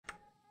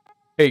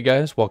Hey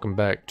guys, welcome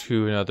back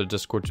to another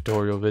Discord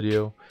tutorial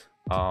video.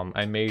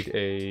 I made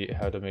a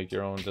how to make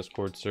your own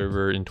Discord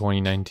server in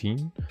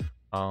 2019.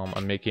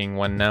 I'm making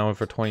one now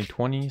for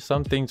 2020.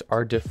 Some things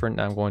are different,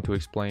 I'm going to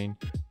explain.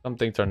 Some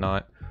things are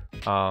not.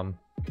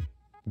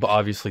 But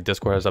obviously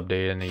Discord has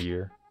updated in a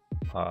year.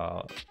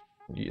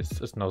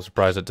 It's no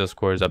surprise that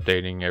Discord is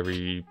updating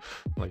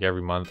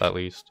every month at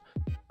least.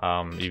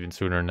 Even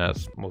sooner than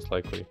that, most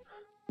likely.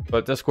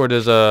 But Discord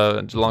is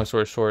long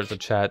story short, it's a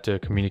chat to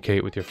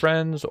communicate with your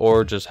friends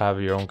or just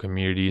have your own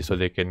community so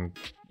they can,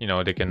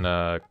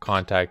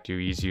 contact you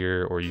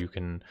easier, or you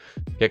can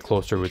get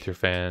closer with your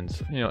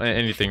fans.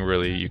 Anything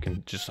really. You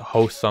can just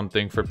host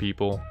something for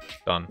people.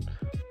 Done.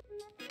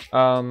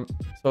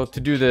 So to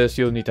do this,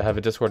 you'll need to have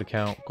a Discord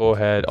account. Go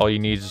ahead. All you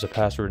need is a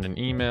password and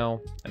an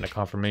email and a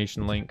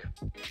confirmation link.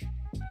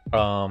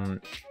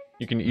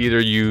 You can either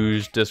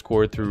use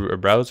Discord through a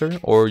browser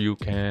or you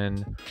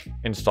can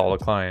install a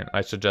client.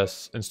 I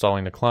suggest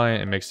installing the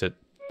client. It makes it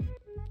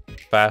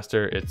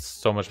faster. It's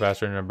so much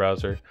faster than a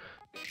browser,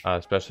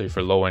 especially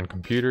for low-end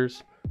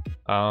computers.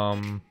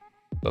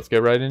 Let's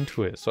get right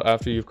into it. So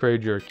after you've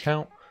created your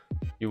account,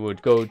 you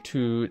would go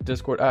to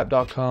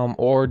discordapp.com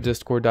or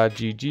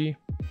discord.gg.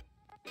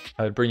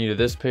 I would bring you to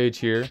this page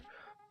here.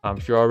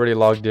 If you're already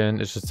logged in,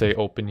 it should say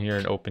open here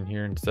and open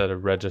here instead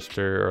of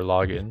register or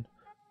login.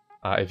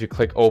 If you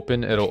click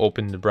open, it'll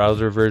open the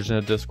browser version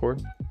of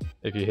Discord.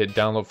 If you hit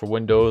download for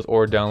Windows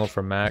or download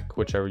for Mac,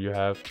 whichever you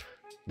have,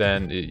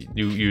 then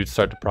you'd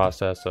start the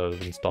process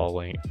of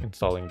installing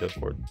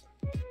Discord.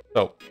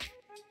 So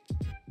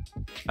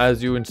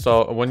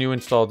when you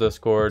install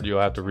Discord,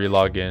 you'll have to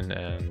re-log in,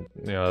 and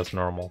that's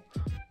normal.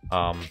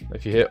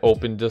 If you hit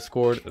open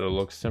Discord, it'll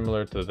look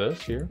similar to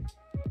this here.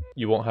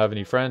 You won't have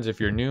any friends if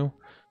you're new,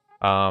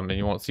 and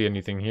you won't see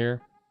anything here.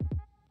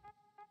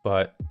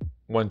 But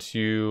once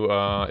you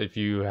log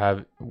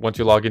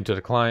into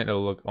the client,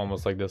 it'll look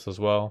almost like this as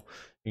well.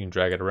 You can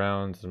drag it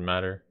around, doesn't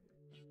matter.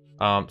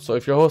 So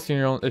if you're hosting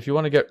your own, if you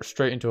want to get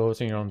straight into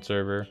hosting your own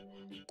server,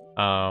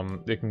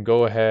 you can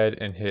go ahead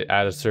and hit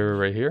add a server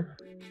right here.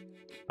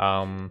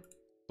 So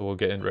we'll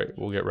get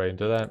right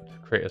into that.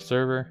 Create a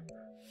server.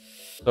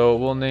 So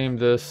we'll name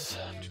this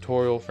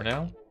tutorial for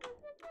now.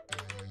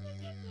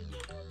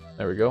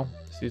 There we go.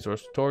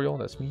 Caesar's tutorial.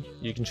 That's me.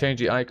 You can change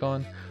the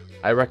icon.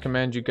 I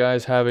recommend you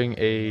guys having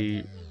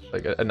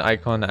an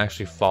icon that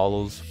actually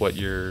follows what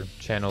your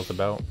channel's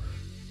about.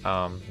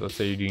 Let's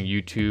say you're doing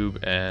YouTube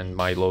and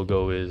my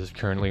logo is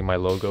currently my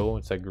logo.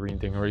 It's that green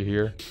thing right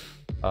here.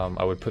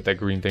 I would put that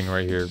green thing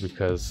right here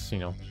because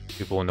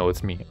people will know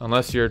it's me.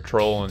 Unless you're a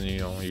troll and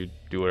you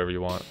do whatever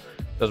you want.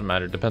 Doesn't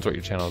matter. Depends what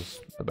your channel's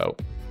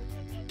about.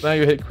 So now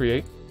you hit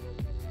create.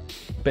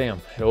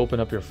 Bam. It'll open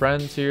up your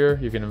friends here.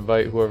 You can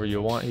invite whoever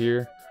you want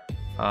here.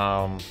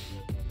 We're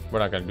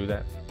not gonna do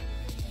that.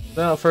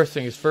 Now, first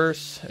thing is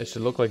first, it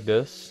should look like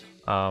this.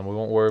 We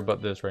won't worry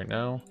about this right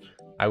now.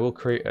 I will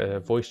create a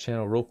voice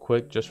channel real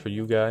quick just for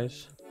you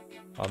guys.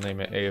 I'll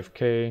name it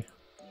AFK.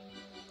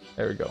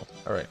 There we go.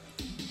 All right.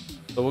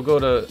 So we'll go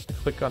to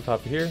click on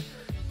top of here.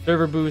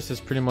 Server boost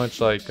is pretty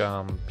much like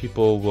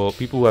people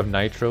who have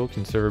Nitro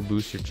can server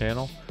boost your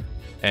channel,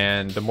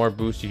 and the more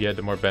boost you get,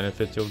 the more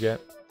benefits you'll get,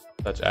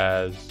 such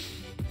as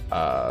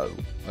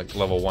like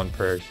level 1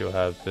 perks, you'll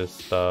have this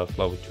stuff.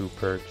 Level 2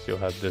 perks, you'll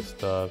have this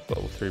stuff.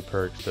 Level 3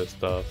 perks, this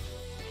stuff.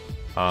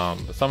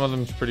 But some of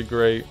them is pretty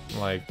great,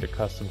 like the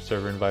custom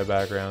server invite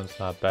background's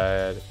not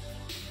bad.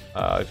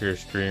 If you're a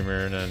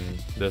streamer, then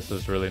this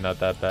is really not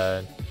that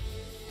bad.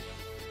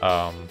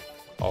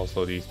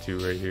 Also these two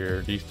right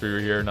here, these three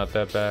right here are not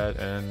that bad,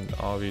 and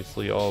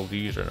obviously all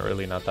these are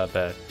really not that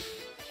bad.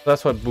 So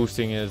that's what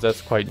boosting is.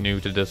 That's quite new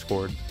to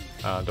Discord.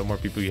 The more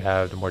people you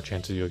have, the more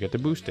chances you'll get the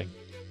boosting.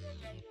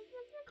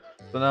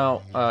 So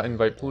now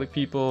invite public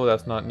people,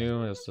 that's not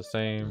new, it's the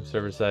same.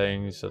 Server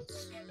settings,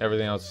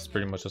 everything else is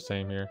pretty much the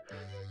same here.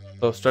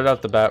 So straight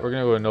off the bat, we're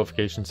gonna go to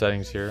notification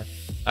settings here.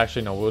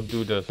 Actually no, we'll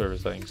do the server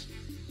settings.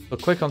 So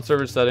click on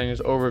server settings,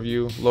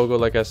 overview, logo,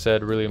 like I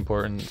said, really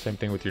important. Same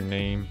thing with your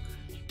name.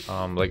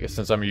 Like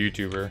since I'm a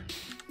YouTuber,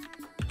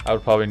 I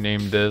would probably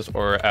name this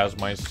or as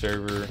my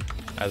server.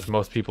 As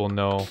most people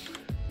know,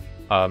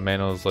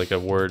 Mano is like a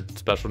word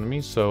special to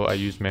me, so I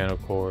use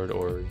ManoCord,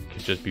 or it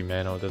could just be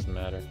Mano, it doesn't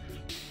matter.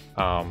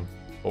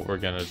 But we're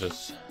gonna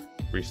just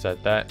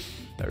reset that.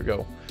 There we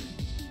go.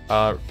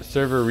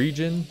 Server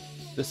region,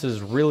 this is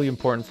really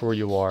important for where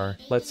you are.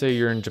 Let's say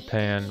you're in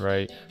Japan,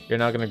 right? You're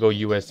not gonna go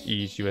US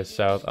East, US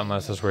South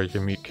unless that's where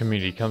your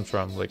community comes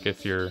from. Like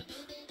if you're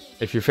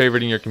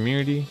favoriting your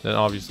community, then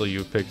obviously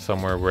you pick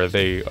somewhere where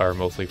they are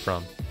mostly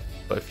from.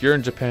 But if you're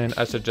in Japan,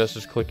 I suggest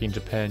just clicking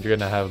Japan. You're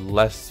gonna have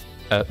less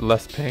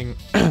ping.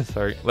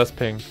 Sorry, less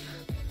ping.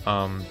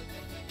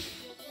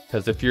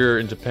 Because if you're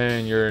in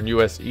Japan, you're in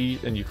US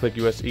East, and you click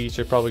US East,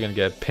 you're probably going to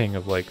get a ping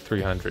of like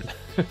 300.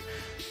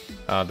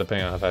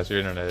 Depending on how fast your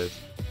internet is.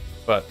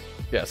 But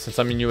yeah, since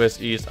I'm in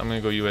US East, I'm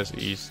going to go US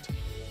East.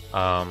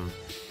 So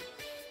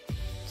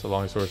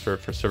long story short,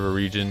 for server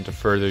region, the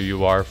further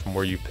you are from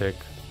where you pick,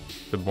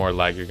 the more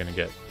lag you're going to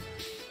get.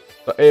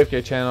 The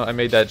AFK channel, I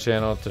made that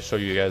channel to show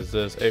you guys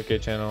this. AFK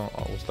channel,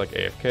 I'll select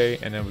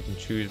AFK, and then we can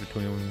choose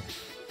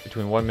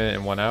between 1 minute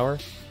and 1 hour.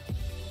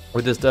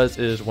 What this does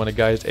is when a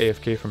guy is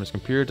AFK from his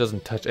computer,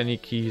 doesn't touch any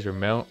keys or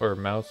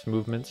mouse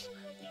movements,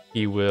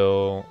 he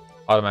will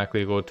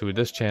automatically go to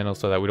this channel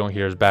so that we don't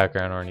hear his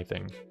background or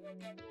anything.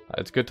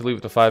 It's good to leave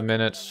it to 5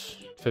 minutes.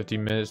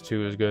 15 minutes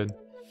too is good.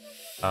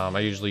 I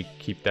usually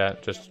keep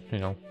that, just, you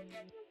know,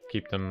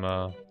 keep them.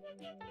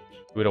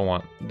 They don't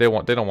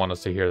want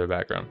us to hear their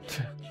background,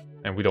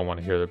 and we don't want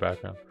to hear their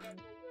background.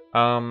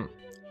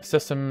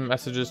 System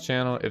messages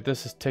channel. If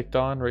this is ticked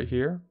on right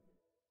here,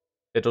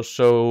 it'll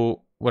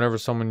show whenever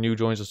someone new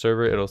joins the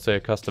server. It'll say a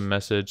custom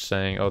message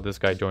saying, "Oh, this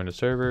guy joined the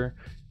server.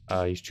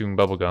 He's chewing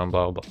bubblegum,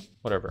 blah blah,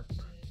 whatever."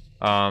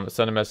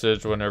 Send a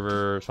message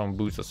whenever someone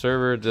boots the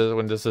server.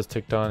 When this is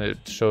ticked on, it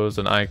shows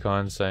an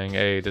icon saying,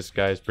 "Hey, this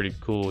guy's pretty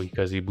cool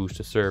because he boosts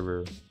the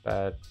server."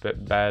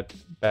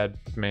 Bad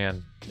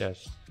man.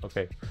 Yes.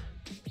 Okay.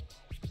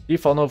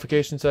 Default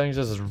notification settings.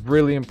 This is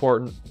really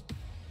important.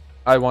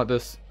 I want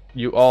this.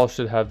 You all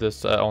should have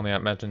this only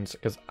at mentions,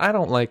 because I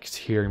don't like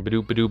hearing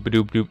badoop badoop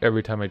badoop badoop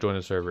every time I join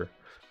a server.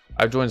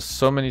 I've joined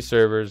so many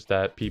servers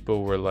that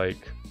people were like,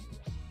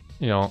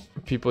 you know,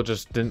 people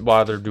just didn't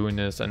bother doing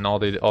this, and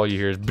all you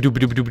hear is badoop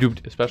badoop badoop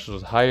badoop, especially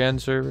those high-end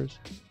servers.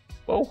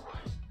 Whoa.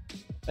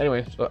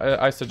 Anyway, so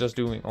I suggest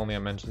doing only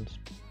at mentions.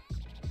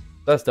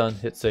 That's done.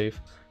 Hit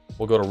save.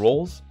 We'll go to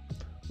roles.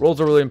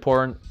 Roles are really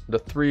important. The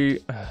three,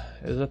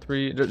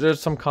 there's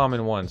some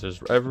common ones.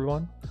 There's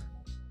everyone.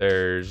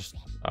 There's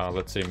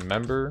let's say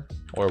member,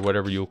 or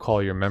whatever you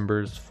call your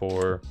members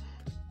for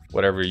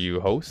whatever you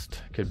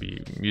host. Could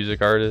be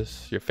music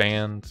artists, your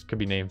fans, could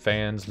be named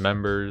fans,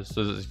 members.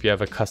 So if you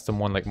have a custom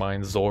one like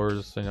mine,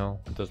 Zors, you know,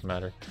 it doesn't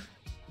matter.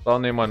 So I'll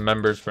name one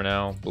members for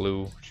now.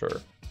 Blue, sure.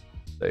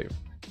 Save.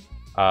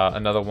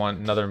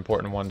 Another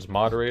important one is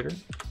moderator.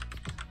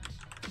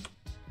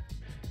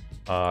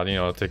 You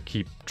know, to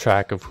keep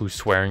track of who's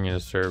swearing in a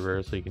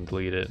server, so you can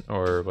delete it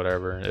or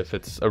whatever. If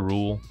it's a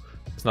rule,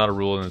 if it's not a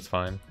rule, then it's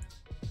fine.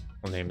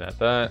 We'll name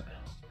that.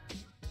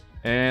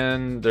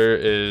 And there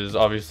is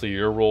obviously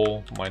your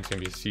role. Mine's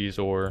gonna be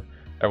Caesar.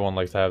 Everyone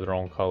likes to have their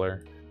own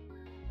color.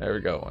 There we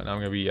go. And I'm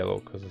gonna be yellow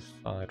because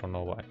I don't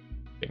know why.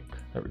 Pink.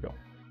 There we go.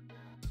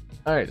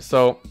 All right.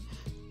 So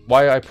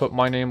why I put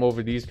my name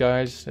over these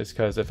guys is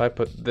because if I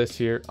put this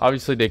here,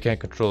 obviously they can't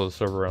control the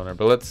server owner.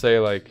 But let's say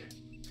like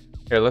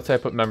here, let's say I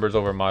put members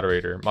over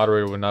moderator.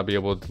 Moderator would not be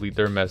able to delete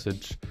their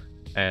message,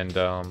 and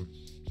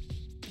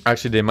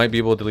actually they might be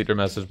able to delete their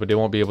message, but they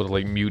won't be able to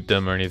like mute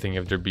them or anything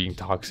if they're being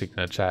toxic in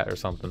a chat or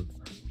something.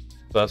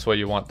 So that's why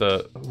you want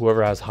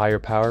whoever has higher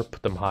power,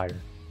 put them higher.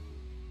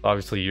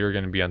 Obviously you're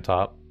going to be on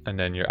top, and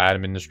then your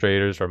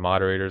administrators or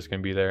moderators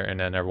can be there, and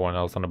then everyone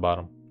else on the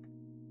bottom.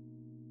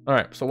 All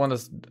right, so when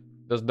that's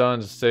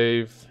done, just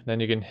save. Then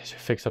you can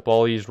fix up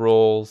all these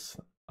roles.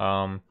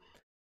 I'll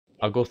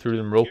go through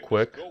them real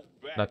quick.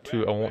 I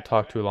won't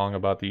talk too long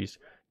about these.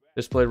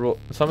 Display role.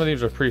 Some of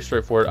these are pretty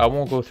straightforward. I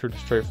won't go through the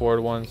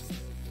straightforward ones.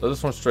 So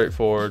this one's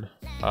straightforward.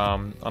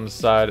 On the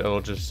side, it'll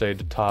just say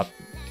the top,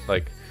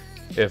 like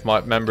if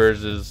my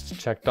members is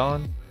checked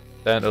on,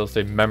 then it'll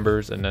say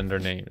members and then their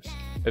names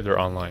if they're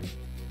online.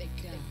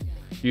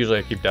 Usually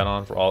I keep that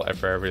on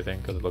for everything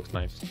because it looks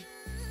nice.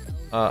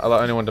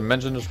 Allow anyone to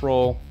mention this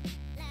role.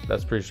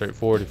 That's pretty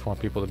straightforward. If you want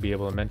people to be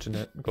able to mention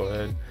it, go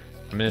ahead.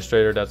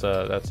 Administrator, that's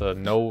a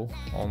no.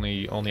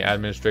 Only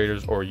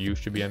administrators or you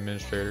should be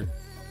administrator.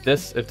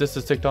 If this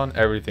is ticked on,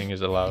 everything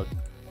is allowed.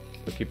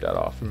 So keep that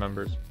off for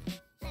members.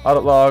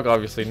 Audit log,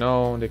 obviously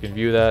no. They can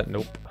view that.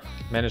 Nope.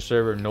 Manage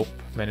server, nope.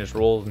 Manage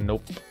roles,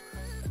 nope.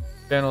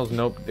 Channels,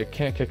 nope. They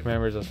can't kick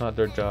members. That's not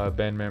their job.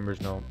 Ban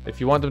members, no. If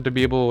you want them to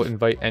be able to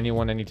invite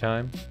anyone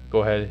anytime,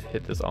 go ahead and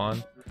hit this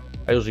on.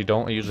 I usually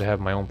don't. I usually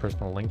have my own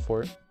personal link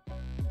for it.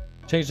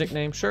 Change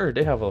nickname, sure.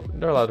 They're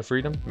allowed to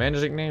freedom.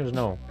 Manage nicknames,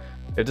 no.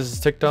 If this is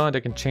ticked on,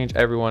 they can change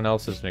everyone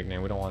else's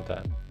nickname. We don't want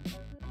that.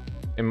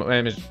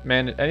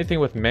 Anything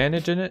with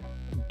manage in it,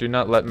 do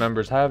not let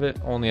members have it.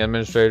 Only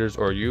administrators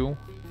or you.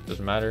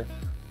 Doesn't matter.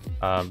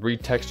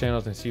 Read text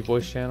channels and see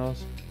voice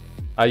channels.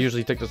 I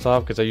usually take this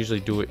off because I usually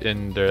do it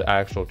in the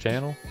actual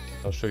channel.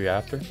 I'll show you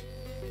after.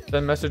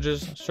 Send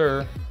messages,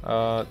 sure.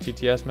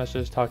 TTS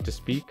message, talk to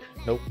speak,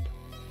 nope.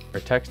 Or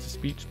text to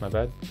speech, my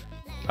bad.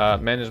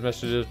 Manage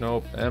messages,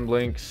 nope. M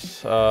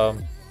links.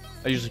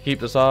 I usually keep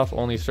this off.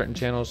 Only certain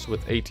channels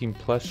with 18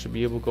 plus should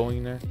be able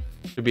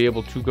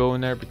to go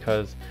in there,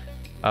 because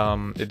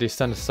if they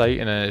send a site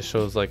and it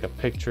shows like a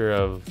picture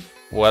of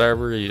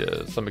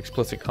whatever, some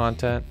explicit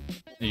content,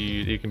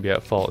 you can be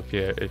at fault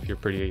if you're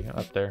pretty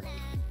up there.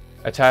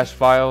 Attach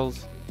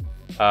files,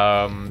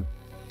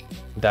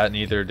 that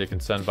neither they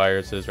can send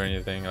viruses or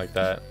anything like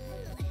that.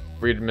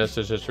 Read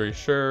message history,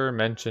 sure.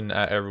 Mention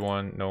at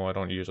everyone, no, I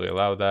don't usually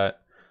allow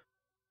that.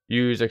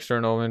 Use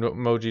external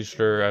emojis,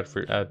 sure.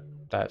 Add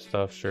that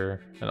stuff, sure.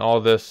 And all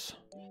this,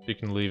 you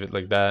can leave it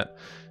like that.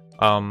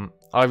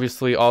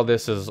 Obviously all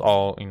this is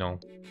all, you know,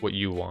 what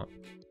you want.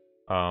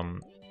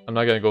 I'm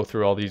not gonna go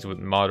through all these with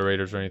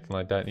moderators or anything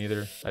like that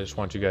either. I just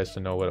want you guys to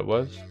know what it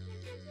was.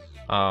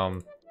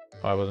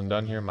 Oh, I wasn't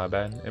done here, my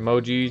bad.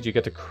 Emojis, you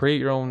get to create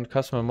your own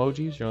custom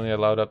emojis. You're only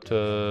allowed up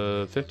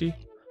to 50.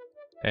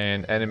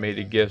 And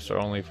animated GIFs are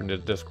only from the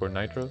Discord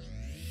Nitros.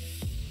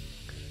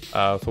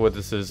 So what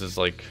this is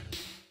like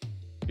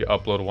you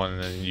upload one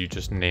and then you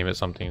just name it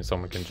something and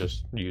someone can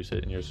just use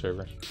it in your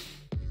server.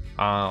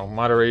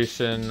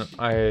 Moderation,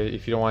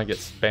 if you don't want to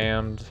get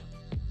spammed,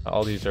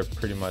 all these are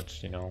pretty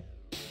much, you know,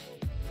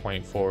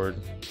 point forward.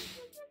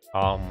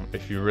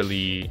 If you're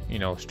really, you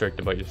know, strict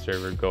about your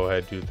server, go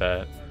ahead, do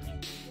that,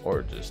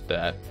 or just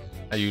that.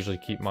 I usually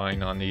keep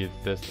mine on either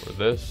this or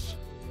this.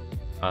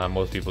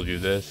 Most people do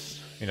this.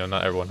 You know,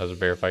 not everyone has a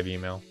verified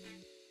email.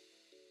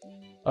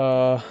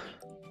 All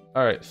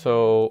right,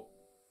 so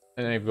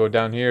and then if you go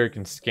down here, you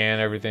can scan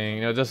everything.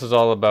 You know, this is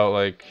all about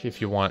like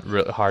if you want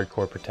real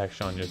hardcore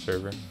protection on your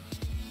server.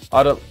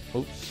 Audit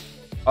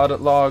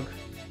log.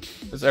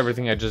 This is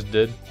everything I just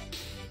did.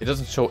 It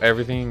doesn't show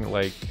everything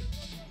like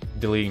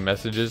deleting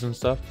messages and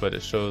stuff, but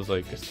it shows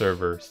like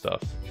server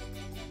stuff.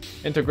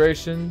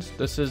 Integrations.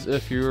 This is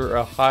if you're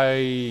a high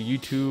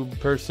YouTube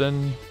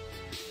person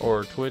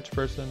or Twitch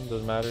person,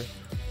 doesn't matter.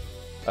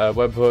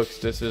 Webhooks.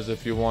 This is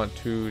if you want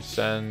to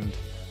send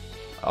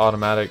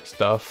automatic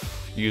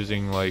stuff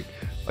using like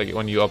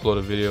when you upload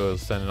a video, it'll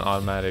send an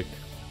automatic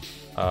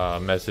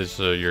message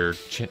to your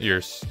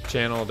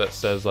channel that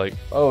says like,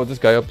 oh, this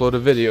guy uploaded a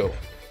video.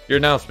 Your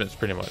announcements,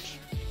 pretty much.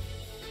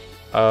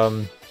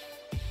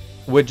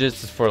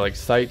 Widgets is for like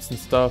sites and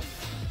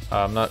stuff.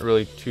 I'm not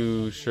really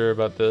too sure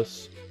about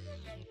this.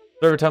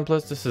 Server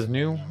templates, this is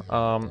new.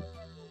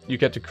 You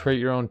get to create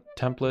your own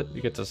template.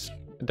 You get to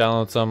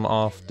download some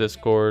off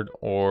Discord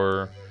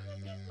or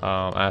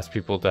ask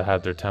people to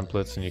have their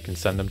templates and you can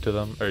send them to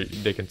them, or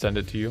they can send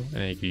it to you and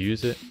then you can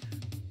use it.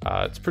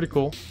 It's pretty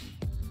cool.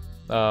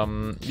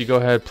 You go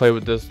ahead, play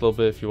with this a little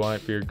bit if you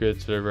want if you're a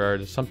good server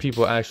artist. Some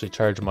people actually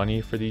charge money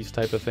for these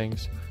type of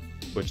things,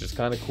 which is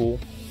kind of cool,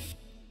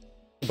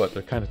 but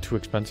they're kind of too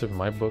expensive in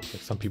my book.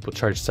 Like some people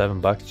charge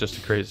 $7 just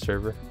to create a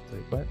server.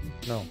 Like what?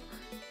 No.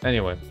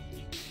 Anyway,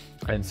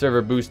 and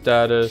server boost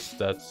status,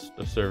 that's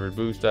the server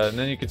boost status, and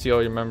then you can see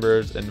all your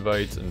members,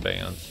 invites, and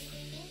bans.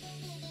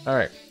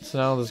 Alright, so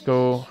now let's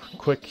go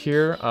quick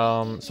here.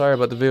 Sorry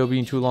about the video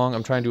being too long.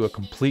 I'm trying to do a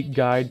complete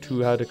guide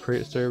to how to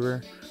create a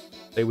server.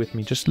 Stay with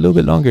me just a little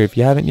bit longer. If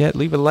you haven't yet,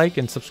 leave a like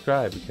and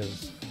subscribe,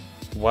 because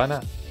why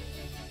not?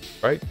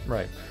 Right?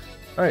 Right.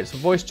 Alright, so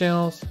voice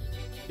channels.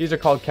 These are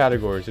called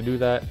categories. To do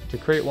that, to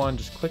create one,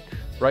 just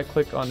right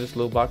click on this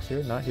little box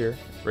here, not here,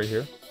 right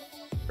here.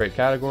 Create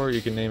category.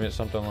 You can name it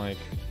something like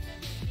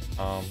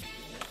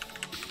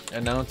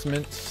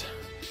announcements.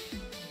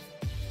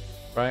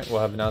 Right, we'll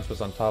have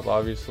announcements on top,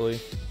 obviously,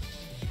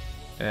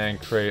 and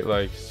create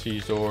like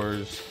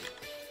Caesar's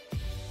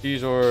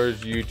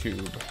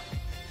YouTube.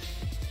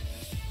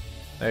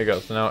 There you go.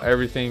 So now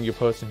everything you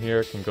post in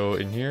here can go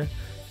in here,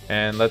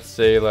 and let's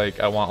say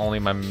like I want only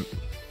my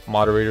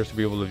moderators to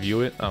be able to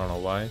view it. I don't know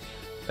why.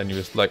 Then you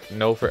just select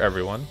no for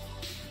everyone.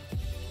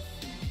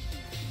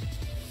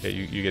 Okay,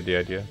 you get the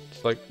idea.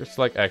 It's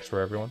like X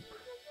for everyone,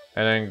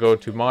 and then go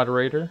to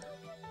moderator,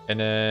 and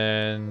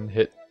then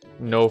hit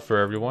no for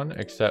everyone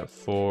except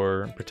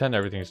for pretend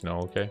everything's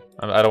no. Okay,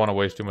 I don't want to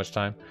waste too much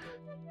time.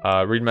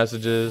 Read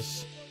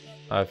messages.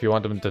 If you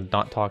want them to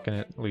not talk in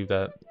it, leave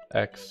that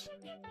X,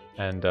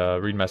 and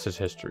read message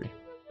history,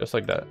 just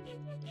like that.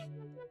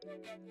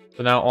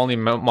 So now only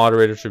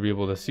moderators should be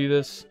able to see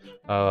this.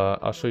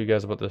 I'll show you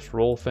guys about this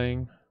role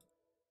thing.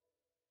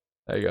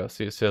 There you go.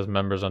 See, it says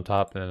members on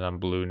top, and then I'm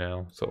blue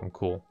now, so I'm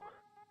cool.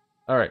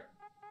 All right.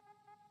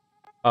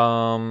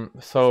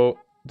 So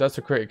that's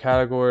to create a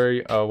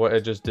category. What I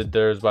just did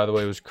there is, by the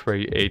way, was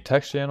create a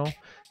text channel. If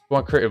you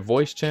want to create a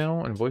voice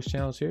channel, and voice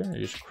channels here,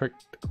 you just click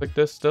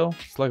this still.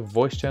 Select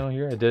voice channel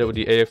here. I did it with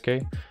the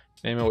AFK.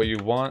 Name it what you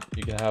want.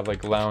 You can have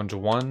like Lounge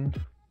 1,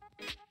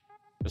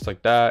 just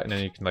like that, and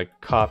then you can like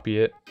copy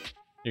it.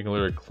 You can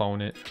literally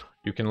clone it.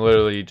 You can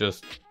literally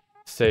just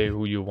say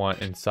who you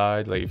want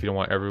inside. Like if you don't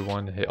want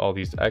everyone, hit all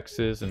these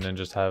X's and then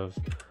just have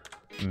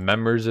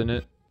members in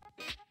it.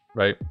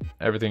 Right,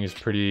 everything is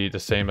pretty the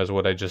same as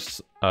what I just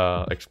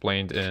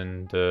explained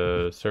in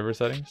the server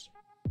settings.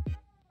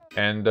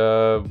 And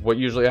what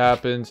usually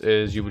happens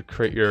is you would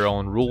create your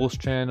own rules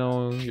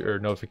channel, your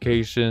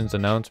notifications,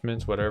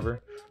 announcements,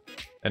 whatever,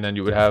 and then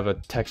you would have a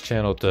text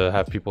channel to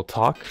have people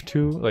talk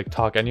to, like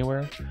talk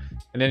anywhere.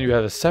 And then you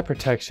have a separate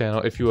text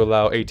channel if you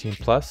allow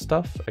 18+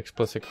 stuff,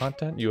 explicit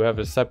content. You have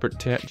a separate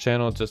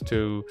channel just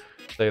to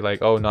say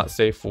like, oh, not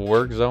safe for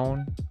work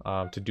zone.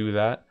 To do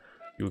that,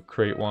 you would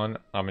create one.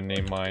 I'm gonna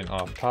name mine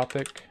off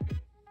topic.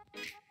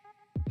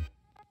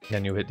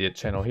 Then you hit the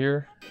channel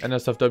here,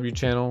 NSFW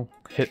channel,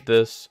 hit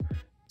this,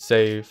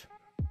 save,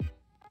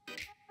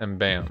 and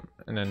bam.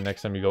 And then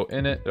next time you go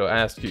in it, it'll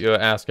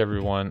ask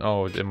everyone,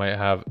 oh, it might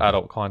have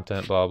adult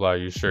content, blah blah. Are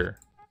you sure?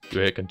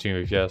 You hit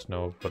continue, yes,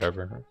 no,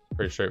 whatever.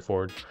 Pretty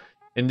straightforward.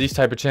 In these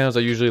type of channels,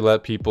 I usually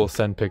let people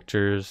send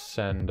pictures,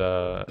 send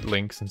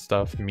links and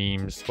stuff,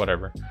 memes,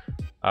 whatever.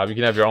 You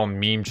can have your own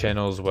meme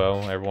channel as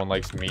well. Everyone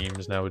likes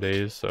memes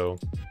nowadays, so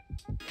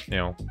you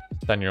know,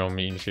 send your own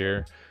memes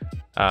here.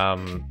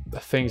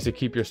 things to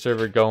keep your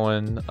server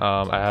going.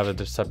 I have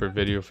a separate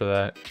video for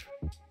that.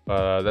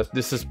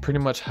 This is pretty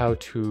much how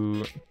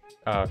to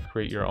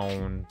create your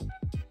own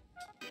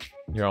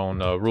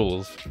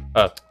rules.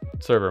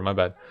 Server, my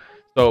bad.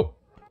 So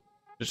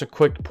just a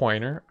quick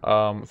pointer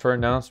for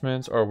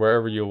announcements or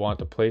wherever you want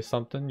to place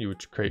something. You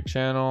would create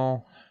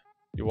channel.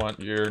 You want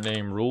your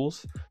name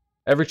rules.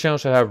 Every channel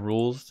should have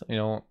rules. You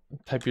know,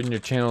 type in your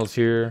channels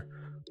here,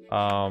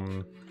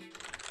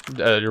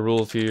 your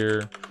rules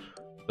here.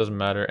 Doesn't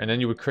matter. And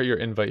then you would create your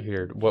invite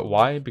here.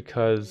 Why?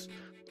 Because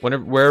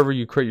wherever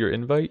you create your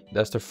invite,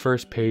 that's the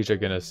first page you're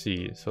gonna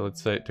see. So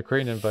let's say to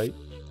create an invite,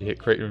 you hit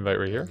create invite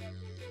right here,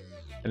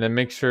 and then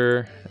make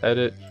sure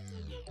edit,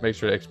 make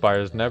sure it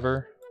expires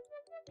never,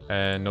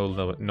 and no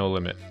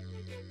limit.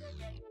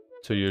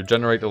 So you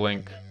generate the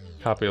link,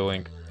 copy the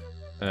link,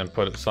 and then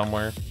put it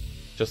somewhere,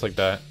 just like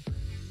that.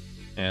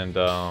 And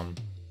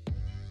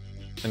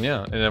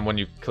yeah, and then when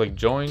you click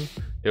join,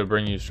 it will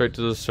bring you straight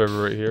to the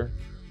server right here.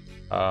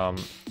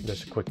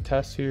 Just a quick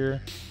test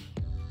here.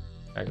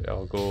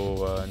 I'll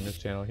go in this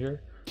channel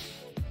here,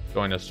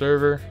 join the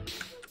server,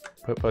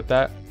 put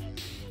that,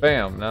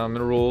 bam, now I'm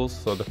in rules.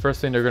 So the first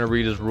thing they're going to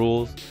read is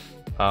rules.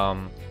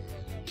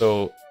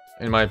 So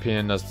in my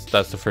opinion,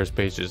 that's the first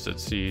page you should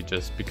see,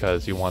 just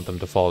because you want them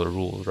to follow the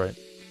rules, right?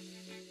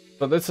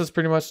 So this is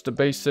pretty much the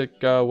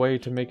basic way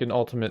to make an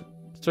ultimate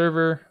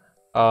server.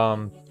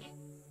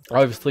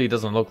 Obviously it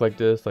doesn't look like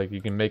this. Like,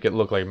 you can make it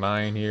look like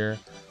mine here,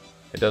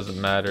 it doesn't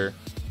matter.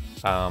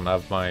 I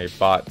have my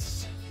bot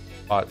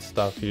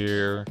stuff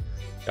here,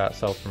 got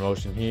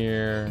self-promotion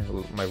here,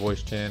 my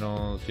voice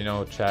channels, you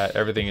know, chat,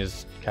 everything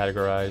is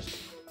categorized,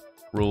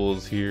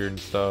 rules here and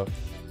stuff.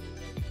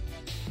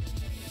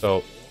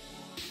 So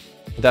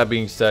that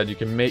being said, you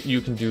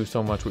can do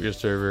so much with your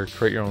server,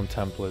 create your own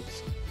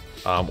templates,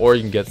 or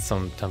you can get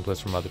some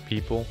templates from other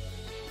people.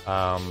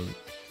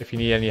 If you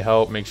need any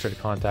help, make sure to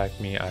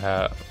contact me.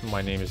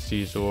 My name is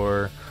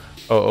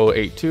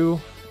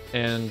Caesar0082.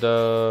 And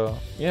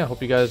yeah, hope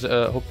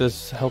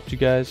this helped you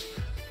guys,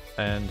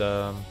 and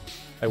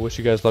I wish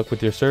you guys luck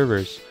with your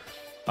servers.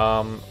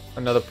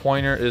 Another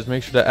pointer is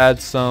make sure to add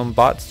some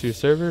bots to your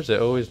servers.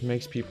 It always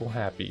makes people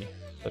happy,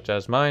 such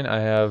as mine. I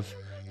have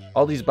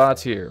all these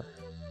bots here.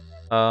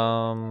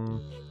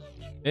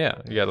 Yeah,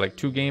 you got like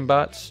 2 game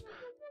bots,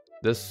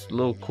 this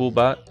little cool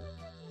bot.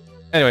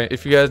 Anyway,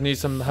 if you guys need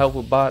some help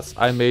with bots,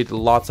 I made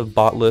lots of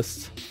bot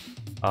lists.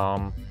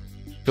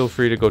 Feel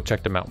free to go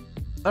check them out.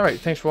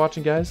 Alright, thanks for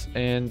watching, guys,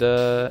 and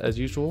as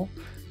usual,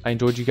 I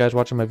enjoyed you guys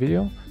watching my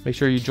video. Make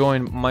sure you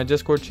join my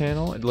Discord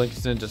channel, the link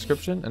is in the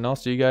description, and I'll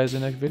see you guys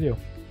in the next video.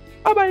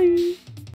 Bye bye!